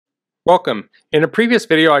Welcome. In a previous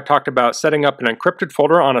video I talked about setting up an encrypted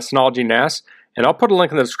folder on a Synology NAS, and I'll put a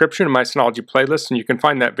link in the description of my Synology playlist and you can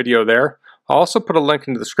find that video there. I'll also put a link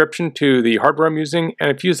in the description to the hardware I'm using,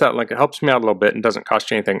 and if you use that link it helps me out a little bit and doesn't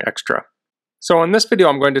cost you anything extra. So in this video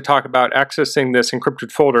I'm going to talk about accessing this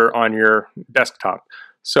encrypted folder on your desktop.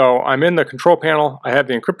 So I'm in the control panel, I have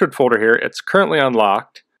the encrypted folder here, it's currently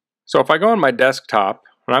unlocked. So if I go on my desktop,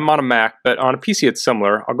 and I'm on a Mac, but on a PC it's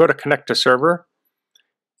similar, I'll go to connect to server,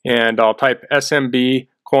 and I'll type SMB :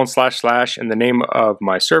 in the name of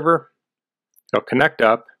my server. It'll connect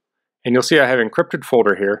up, and you'll see I have an encrypted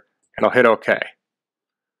folder here, and I'll hit OK.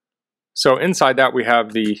 So inside that we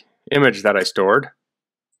have the image that I stored.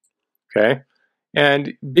 Okay,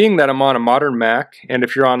 and being that I'm on a modern Mac, and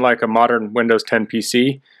if you're on like a modern Windows 10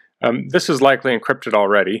 PC, this is likely encrypted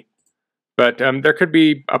already. But there could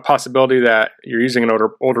be a possibility that you're using an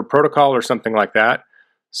older protocol or something like that.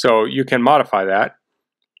 So you can modify that.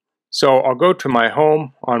 So I'll go to my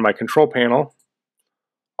home on my control panel.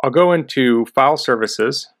 I'll go into File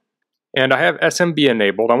Services, and I have SMB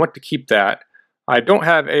enabled. I want to keep that. I don't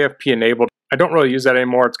have AFP enabled. I don't really use that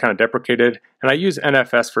anymore. It's kind of deprecated. And I use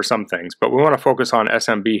NFS for some things, but we want to focus on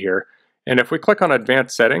SMB here. And if we click on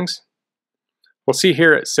Advanced Settings, we'll see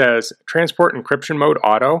here it says Transport Encryption Mode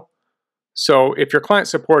Auto. So if your client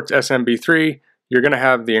supports SMB3, you're going to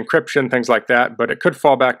have the encryption, things like that, but it could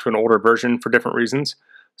fall back to an older version for different reasons.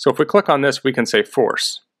 So if we click on this, we can say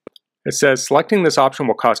Force. It says selecting this option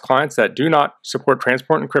will cause clients that do not support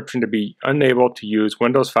transport encryption to be unable to use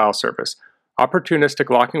Windows File Service. Opportunistic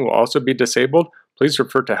locking will also be disabled. Please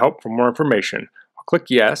refer to help for more information. I'll click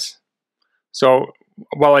Yes. So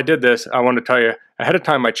while I did this, I want to tell you, ahead of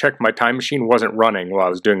time I checked my Time Machine wasn't running while I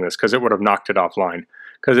was doing this because it would have knocked it offline,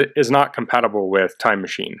 because it is not compatible with Time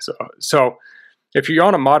Machine. So if you're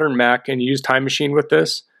on a modern Mac and you use Time Machine with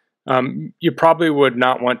this, you probably would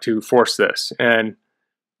not want to force this, and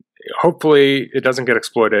hopefully it doesn't get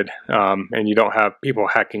exploited and you don't have people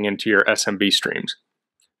hacking into your SMB streams.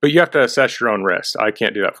 But you have to assess your own risk. I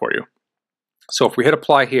can't do that for you. So if we hit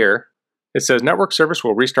apply here, it says network service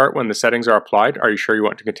will restart when the settings are applied. Are you sure you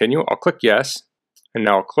want to continue? I'll click yes, and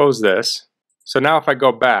now I'll close this. So now if I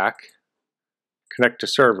go back, connect to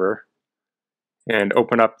server, and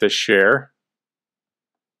open up this share,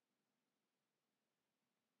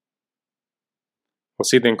 we'll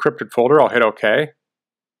see the encrypted folder. I'll hit OK.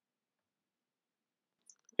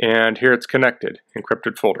 And here it's connected,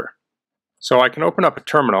 encrypted folder. So I can open up a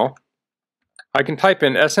terminal. I can type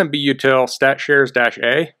in smbutil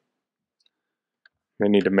statshares-a. I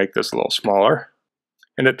need to make this a little smaller.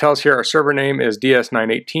 And it tells here our server name is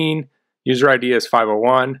DS918, user ID is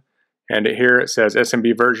 501, and here it says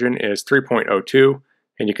SMB version is 3.02,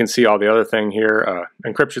 and you can see all the other thing here,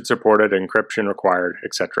 encryption supported, encryption required,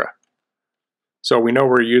 etc. So we know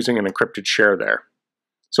we're using an encrypted share there.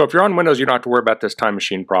 So if you're on Windows, you don't have to worry about this Time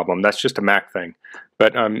Machine problem. That's just a Mac thing.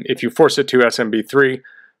 But if you force it to SMB3,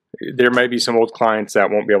 there may be some old clients that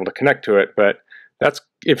won't be able to connect to it. But that's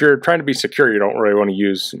if you're trying to be secure, you don't really want to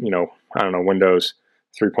use, I don't know, Windows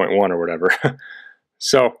 3.1 or whatever.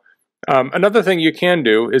 So another thing you can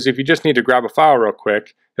do is if you just need to grab a file real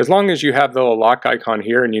quick, as long as you have the little lock icon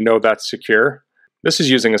here and you know that's secure. This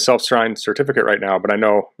is using a self-signed certificate right now, but I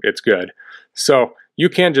know it's good. So you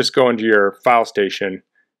can just go into your file station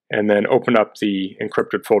and then open up the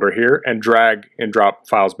encrypted folder here and drag and drop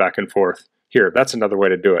files back and forth here. That's another way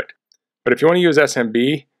to do it. But if you want to use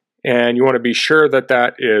SMB and you want to be sure that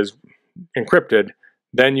that is encrypted,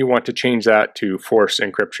 then you want to change that to force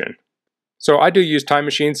encryption. So I do use Time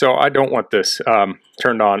Machine, so I don't want this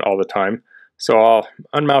turned on all the time. So I'll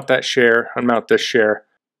unmount that share, unmount this share.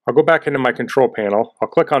 I'll go back into my control panel. I'll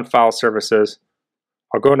click on File Services.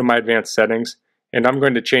 I'll go into my advanced settings, and I'm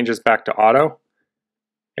going to change this back to auto.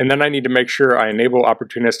 And then I need to make sure I enable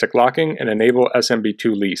opportunistic locking and enable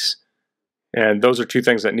SMB2 lease. And those are two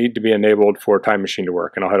things that need to be enabled for Time Machine to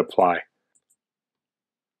work, and I'll hit apply.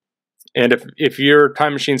 And if your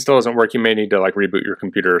Time Machine still doesn't work, you may need to like reboot your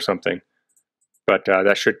computer or something. But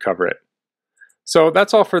that should cover it. So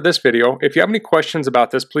that's all for this video. If you have any questions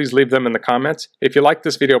about this, please leave them in the comments. If you like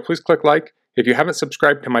this video, please click like. If you haven't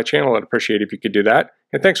subscribed to my channel, I'd appreciate it if you could do that.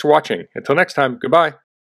 And thanks for watching. Until next time, goodbye.